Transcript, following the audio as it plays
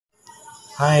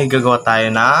Hi, gagawa tayo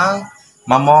ng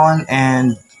mamon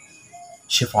and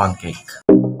chiffon cake.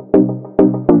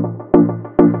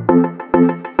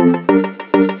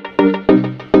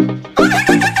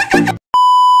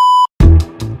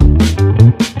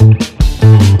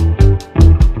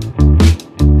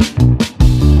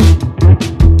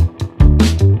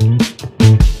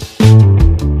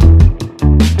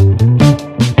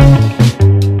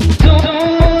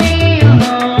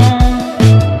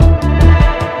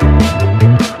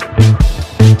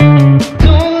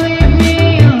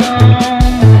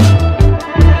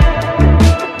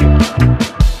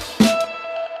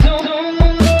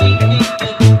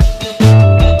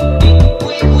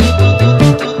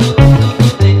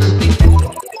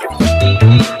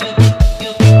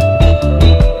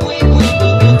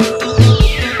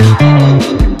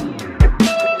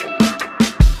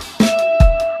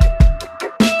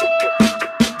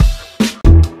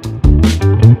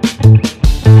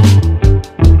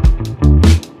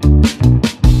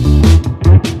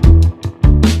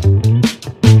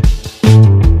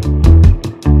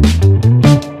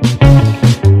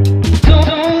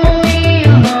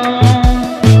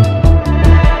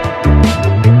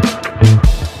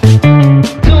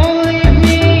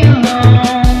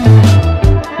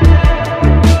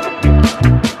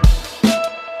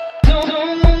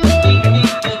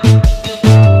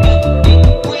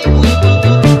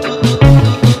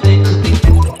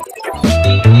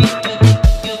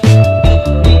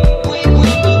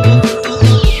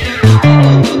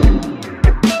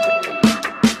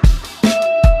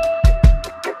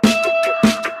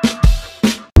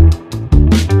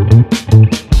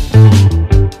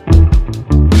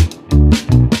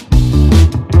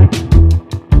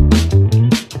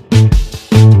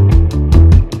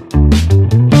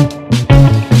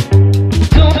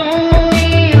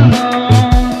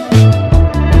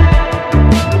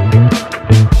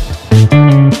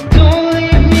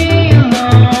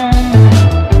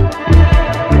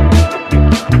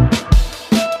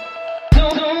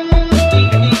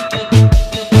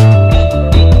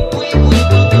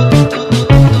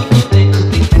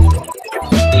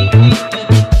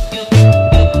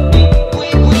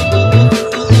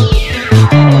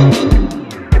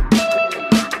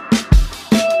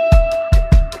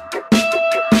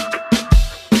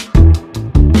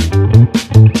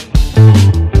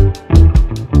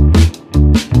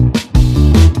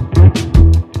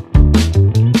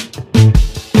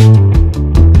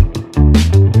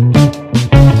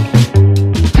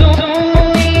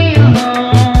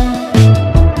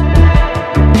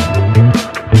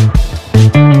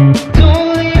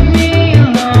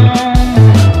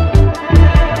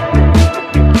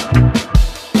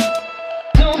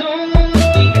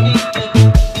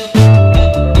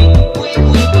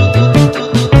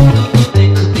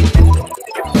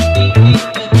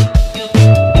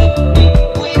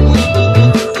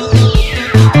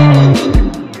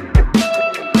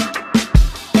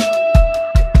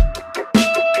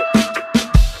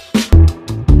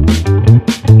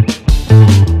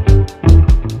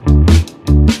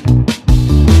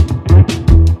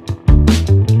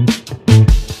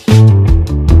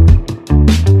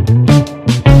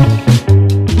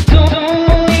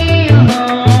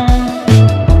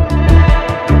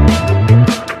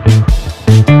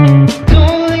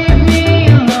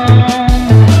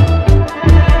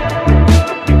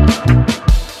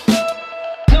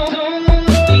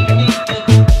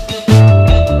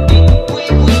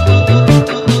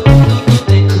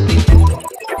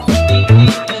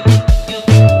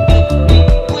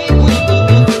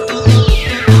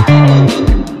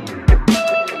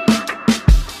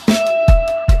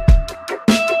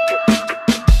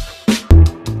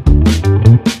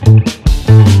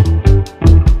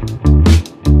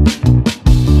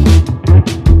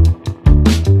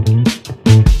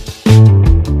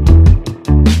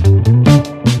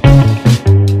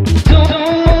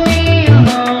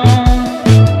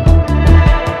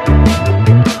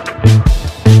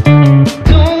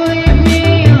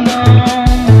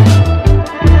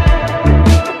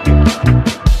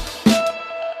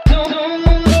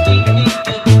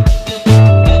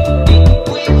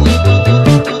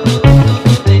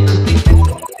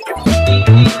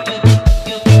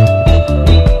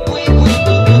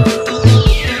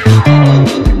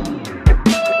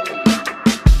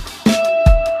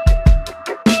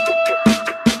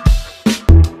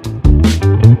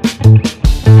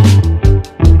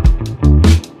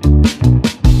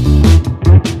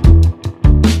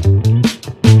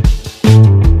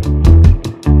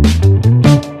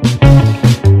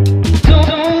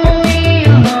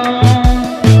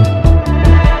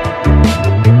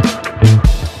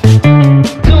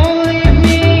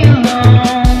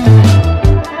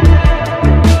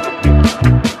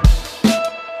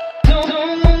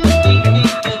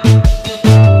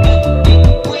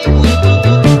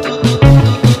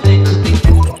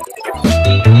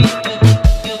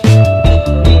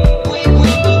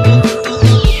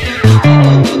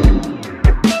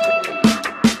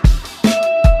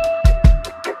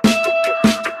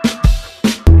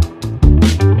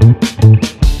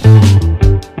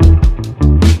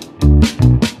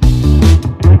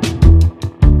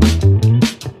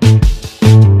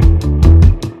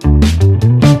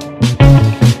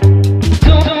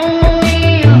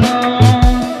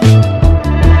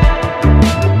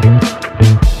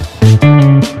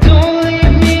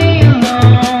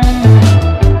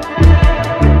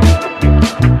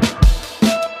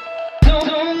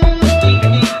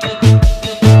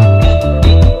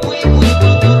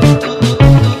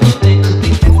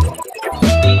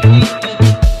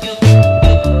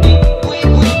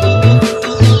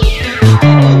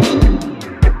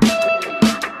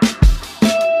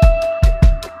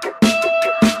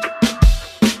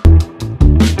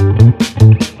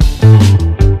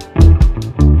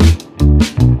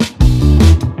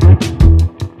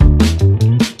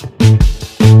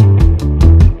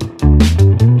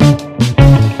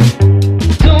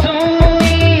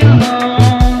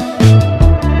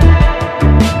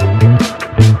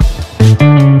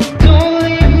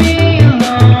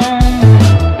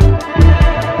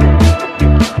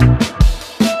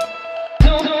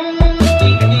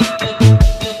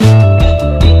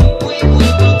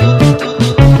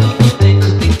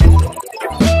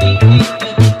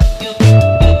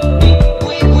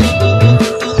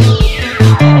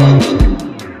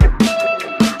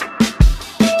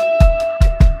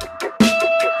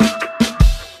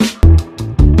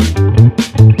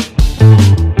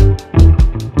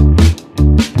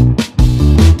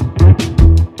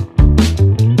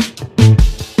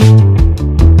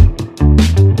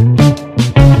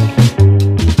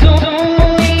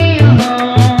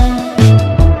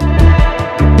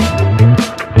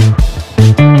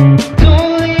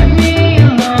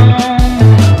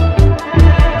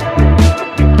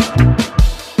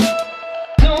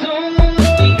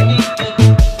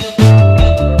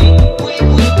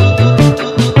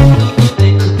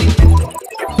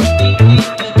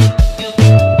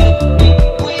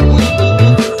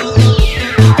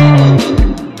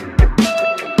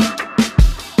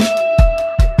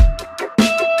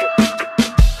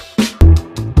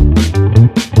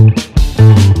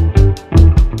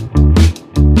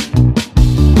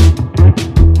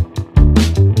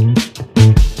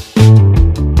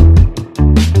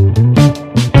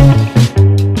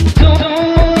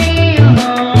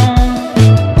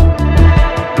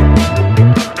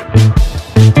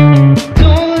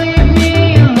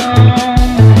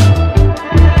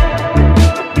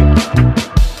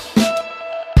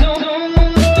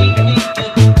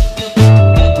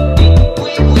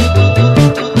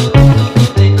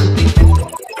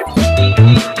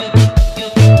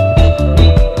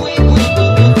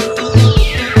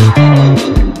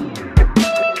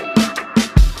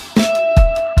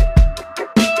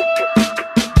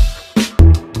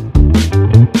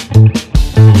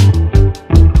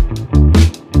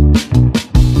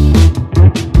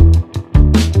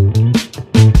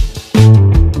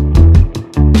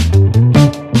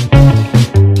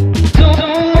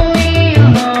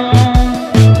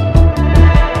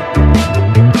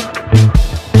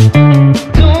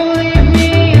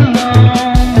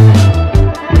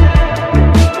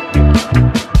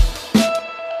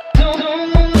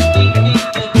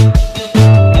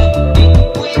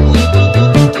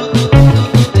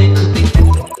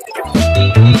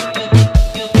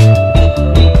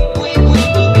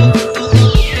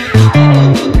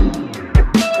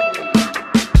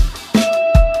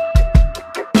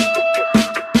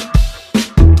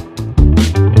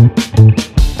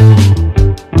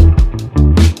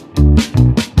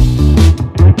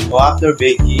 after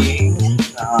baking,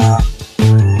 ano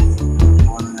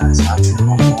na sa ating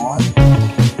mamon.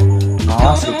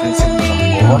 No, super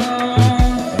lambot.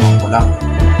 Ewan ko lang.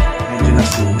 Medyo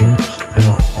nasulit.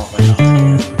 Pero okay lang.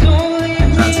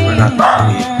 Transfer natin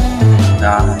ulit.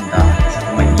 Dahan-dahan. Kasi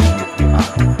kung mainit pa.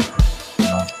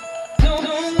 No?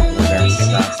 So, let's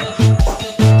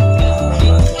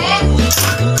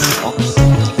oops.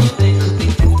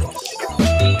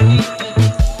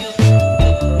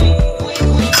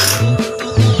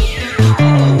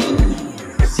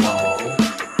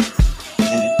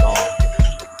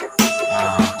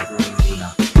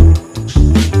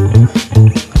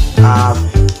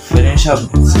 Pwede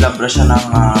silabra siya ng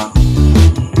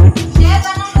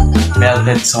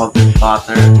melted salted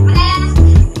butter.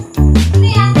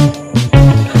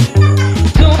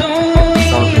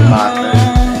 Salted butter.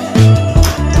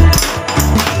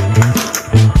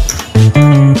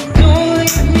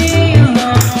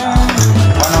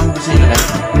 Ano ang gusto nyo guys?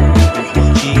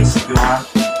 Yung cheese if you want.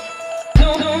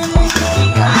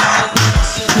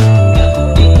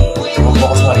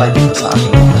 Mag-focus na tayo dito sa akin.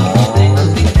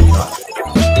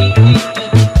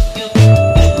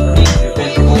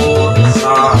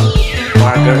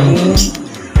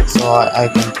 So I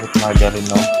can put margarine,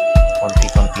 no?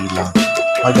 Konti-konti lang.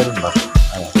 Margarine ba?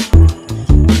 Ayan.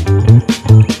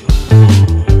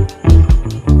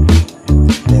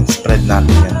 Then spread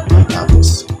natin yan.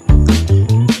 Tapos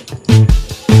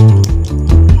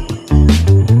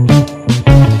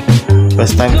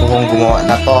first time ko kung gumawa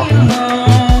na to.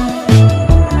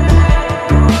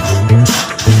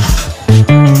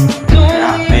 Kaya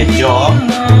medyo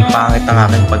pangit ang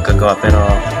aking pagkagawa pero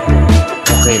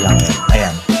okay lang yan.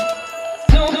 Ayan.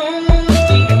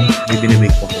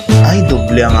 Binibig ko po. Ay,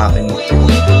 doble ang aking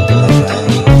lagay.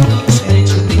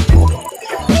 Essentially po.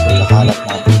 So, kakalat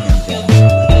natin yan dyan.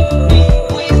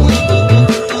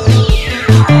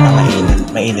 Mainit.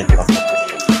 Mainit pa po.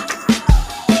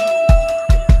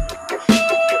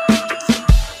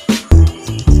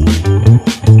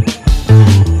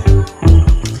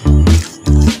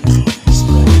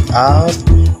 Spread out.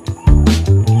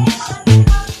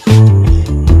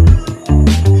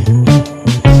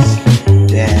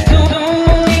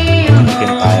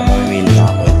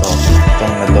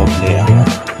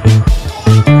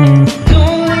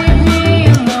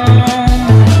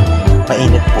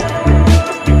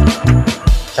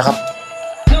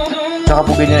 Tsaka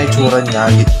po ganyan ang itsura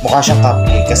niya. Mukha siyang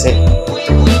cupcake kasi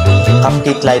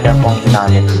cupcake liner po ang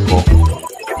ginamit ko.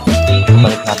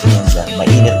 Balik natin yan dyan.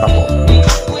 Mainit pa po.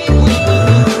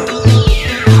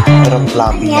 Pero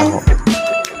floppy na ho.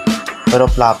 Pero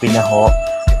floppy na ho.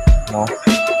 No?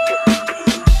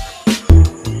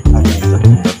 Ano ito?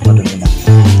 Madumi na.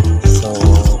 So,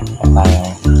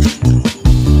 tayo.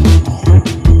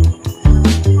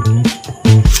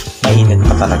 Mainit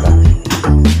pa talaga.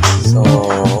 So,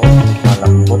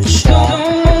 malambot siya.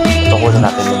 Tukulan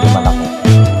natin yung malaki.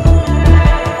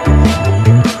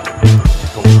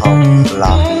 Look how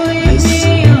fluffy it is.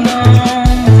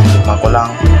 Tikman ko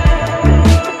lang.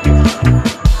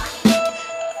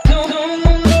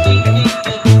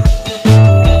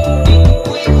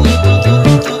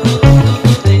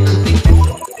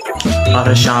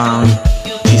 Para siyang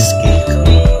cheesecake.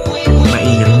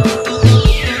 Mainit.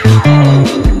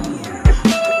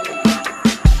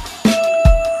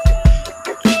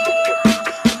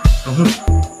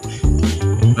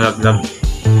 Love.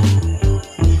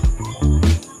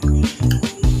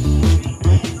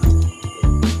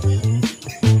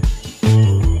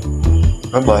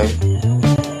 Bye-bye.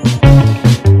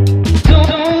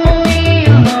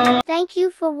 Thank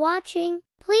you for watching.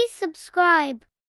 Please subscribe.